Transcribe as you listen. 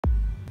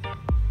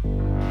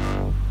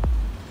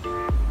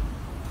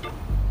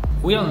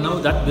We all know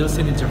that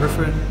built-in is a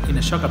referent in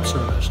a shock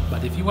absorbers,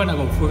 but if you want to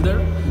go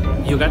further,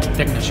 you got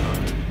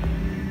Tecnoshock.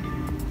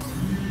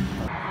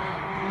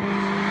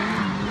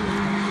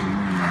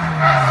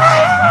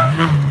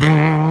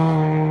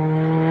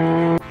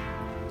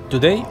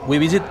 Today we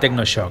visit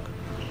Tecnoshock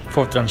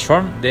for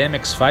transform the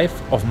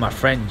MX-5 of my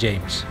friend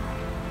James.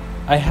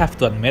 I have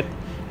to admit,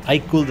 I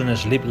couldn't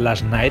sleep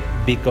last night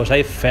because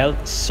I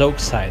felt so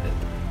excited.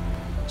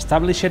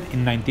 Established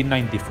in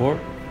 1994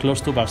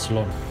 close to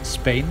Barcelona,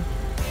 Spain,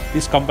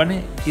 this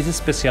company is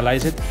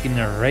specialized in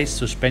a race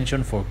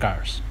suspension for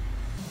cars.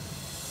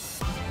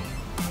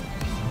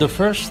 The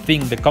first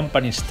thing the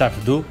company staff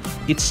do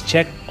is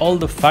check all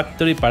the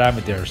factory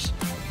parameters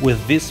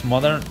with this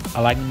modern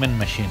alignment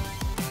machine.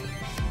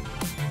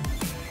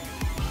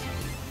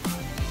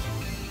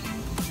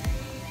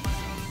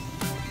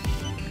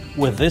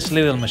 With this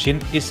little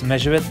machine is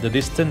measured the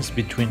distance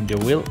between the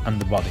wheel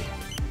and the body.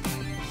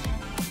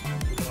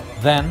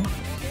 Then,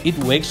 it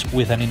weighs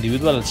with an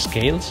individual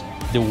scales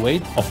the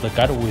weight of the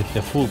car with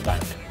the full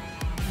tank.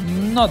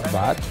 Not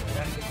bad.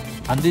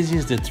 And this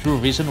is the true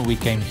reason we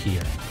came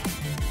here.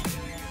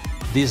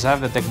 These are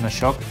the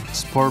Tecnoshock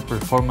Sport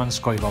Performance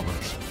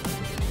Coilovers.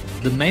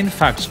 The main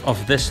facts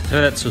of this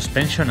threaded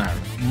suspension are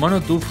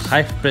monotube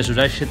high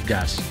pressurized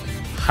gas,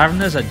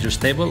 harness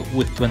adjustable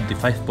with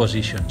 25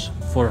 positions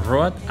for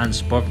road and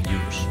sport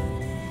use.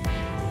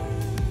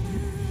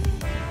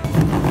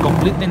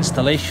 Complete the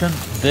installation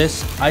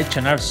this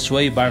H&R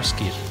sway bar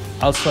skid,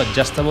 also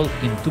adjustable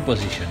in 2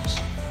 positions.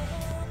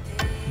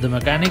 The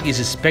mechanic is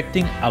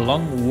expecting a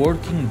long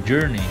working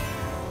journey.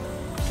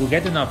 To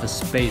get enough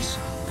space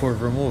for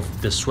remove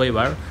the sway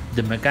bar,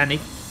 the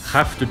mechanic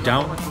have to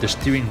down the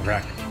steering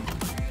rack.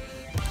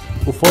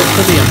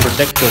 Unfortunately, and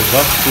protectors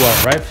off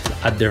to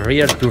arrive at the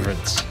rear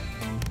turrets.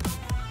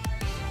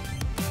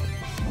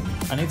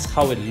 And it's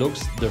how it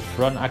looks the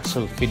front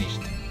axle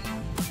finished.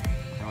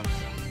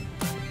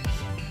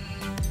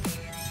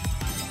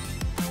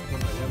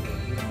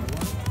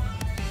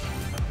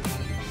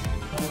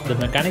 The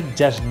mechanic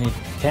just needs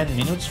 10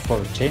 minutes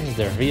for change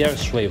the rear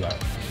sway bar.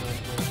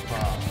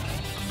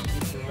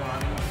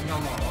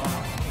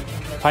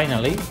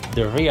 Finally,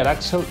 the rear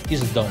axle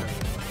is done.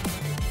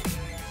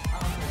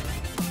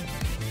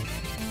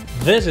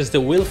 This is the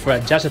wheel for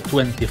adjusted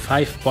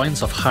 25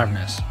 points of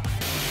harness.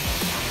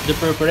 The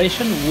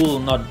preparation will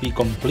not be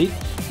complete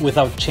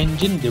without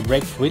changing the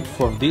brake fluid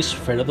for this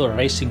Ferrero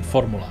Racing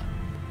formula.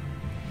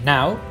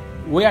 Now,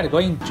 we are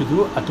going to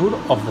do a tour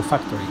of the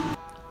factory.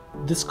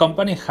 This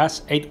company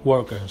has 8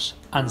 workers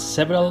and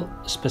several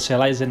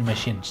specialized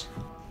machines.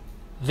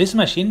 This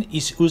machine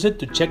is used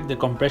to check the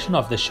compression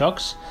of the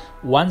shocks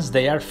once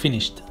they are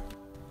finished,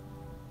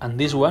 and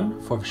this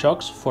one for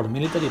shocks for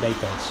military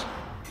vehicles.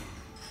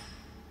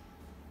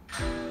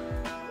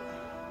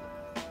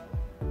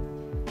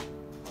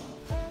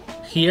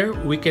 Here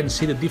we can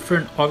see the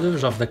different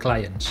orders of the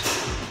clients.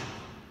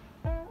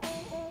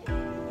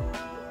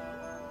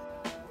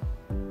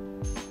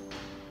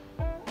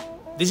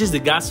 This is the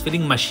gas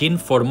filling machine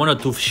for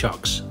monotube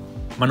shocks,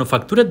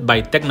 manufactured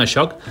by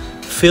Tecnoshock,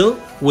 filled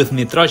with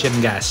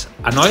nitrogen gas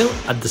and oil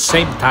at the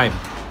same time.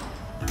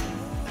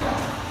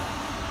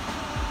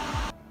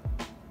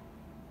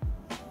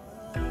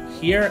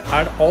 Here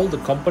are all the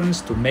components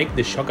to make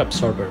the shock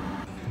absorber.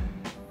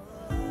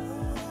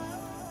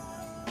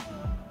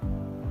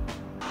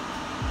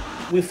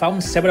 We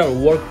found several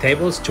work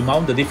tables to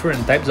mount the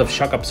different types of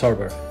shock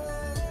absorber.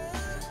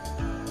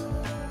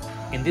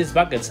 In these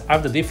buckets are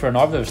the different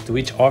orders to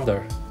each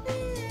order.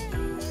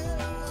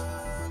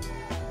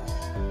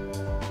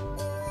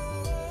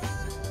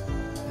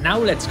 Now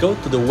let's go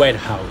to the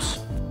warehouse.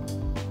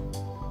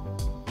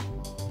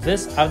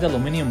 These are the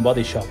aluminum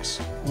body shocks,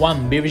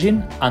 one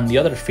virgin and the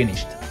other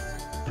finished.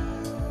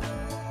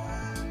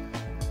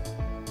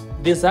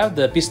 These are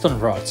the piston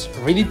rods,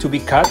 ready to be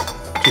cut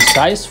to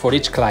size for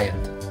each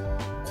client.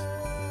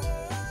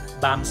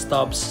 Bump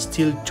stops,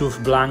 steel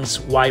tooth blanks,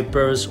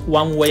 wipers,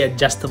 one-way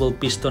adjustable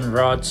piston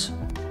rods,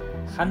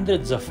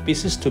 hundreds of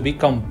pieces to be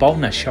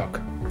compound a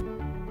shock.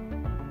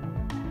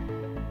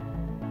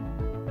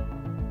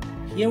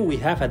 Here we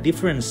have a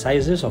different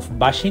sizes of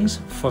bushings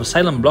for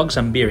silent blocks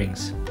and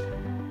bearings.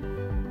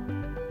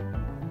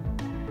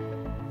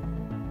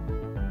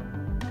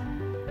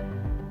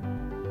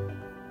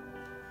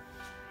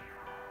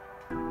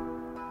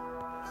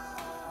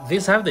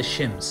 These are the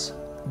shims.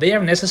 They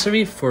are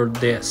necessary for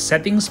the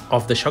settings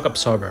of the shock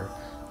absorber.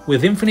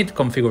 With infinite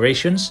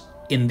configurations,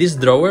 in these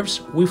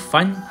drawers we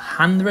find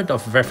hundreds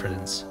of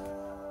references.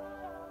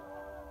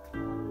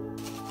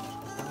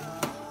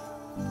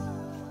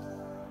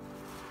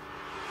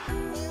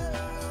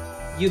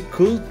 You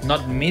could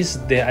not miss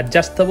the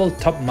adjustable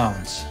top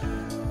mounts.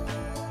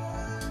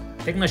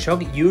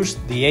 Tecnoshock used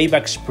the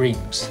ABAC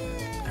springs,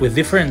 with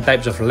different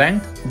types of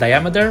length,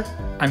 diameter,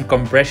 and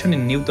compression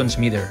in newtons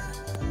meter.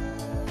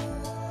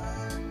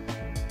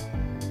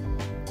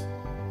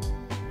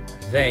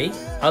 They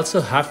also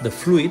have the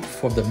fluid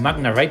for the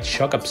Magna Ride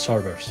shock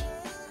absorbers.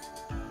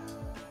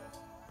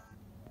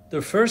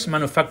 The first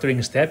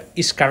manufacturing step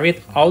is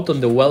carried out on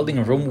the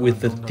welding room with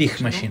the TIG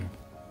machine.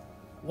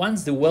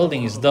 Once the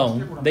welding is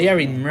done, they are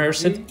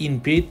immersed in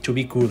period to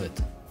be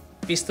cooled.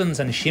 Pistons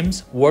and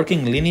shims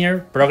working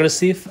linear,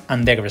 progressive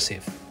and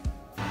degressive.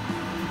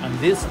 And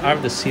these are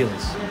the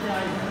seals.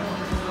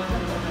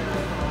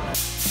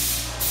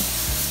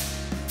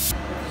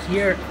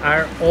 Here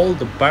are all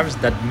the parts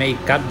that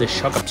make up the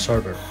shock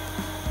absorber.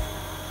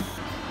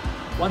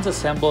 Once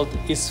assembled,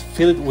 is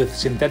filled with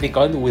synthetic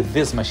oil with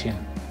this machine.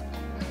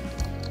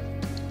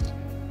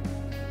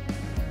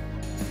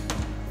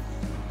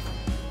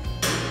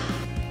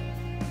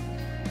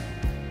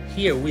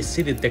 Here we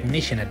see the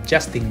technician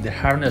adjusting the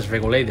harness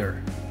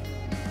regulator.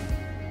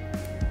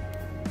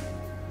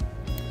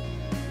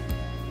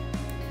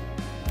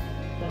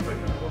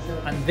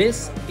 And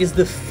this is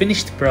the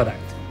finished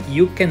product.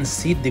 You can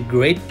see the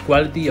great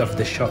quality of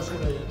the shock.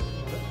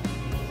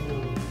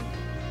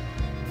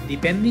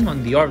 Depending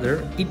on the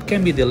order, it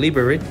can be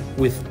delivered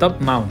with top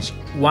mounts,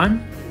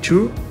 1,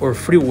 2 or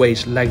 3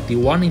 ways like the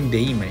one in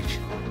the image.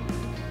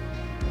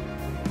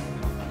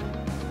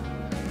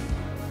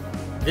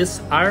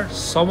 These are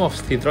some of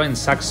Citroën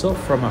Saxo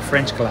from a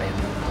French client.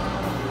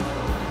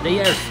 They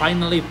are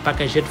finally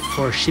packaged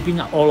for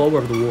shipping all over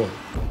the world.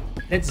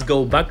 Let's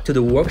go back to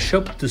the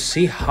workshop to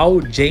see how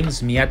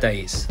James' Miata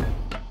is.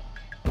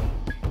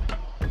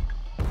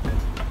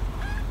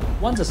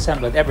 Once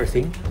assembled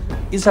everything,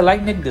 is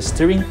aligned the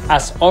steering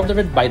as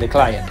ordered by the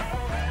client.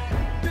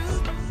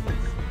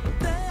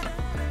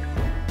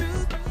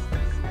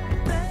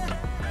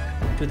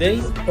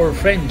 Today, our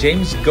friend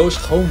James goes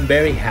home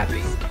very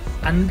happy.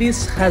 And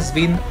this has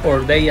been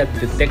our day at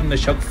the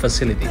Tecnoshock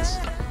facilities.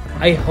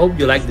 I hope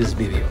you like this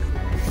video.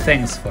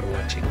 Thanks for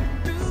watching.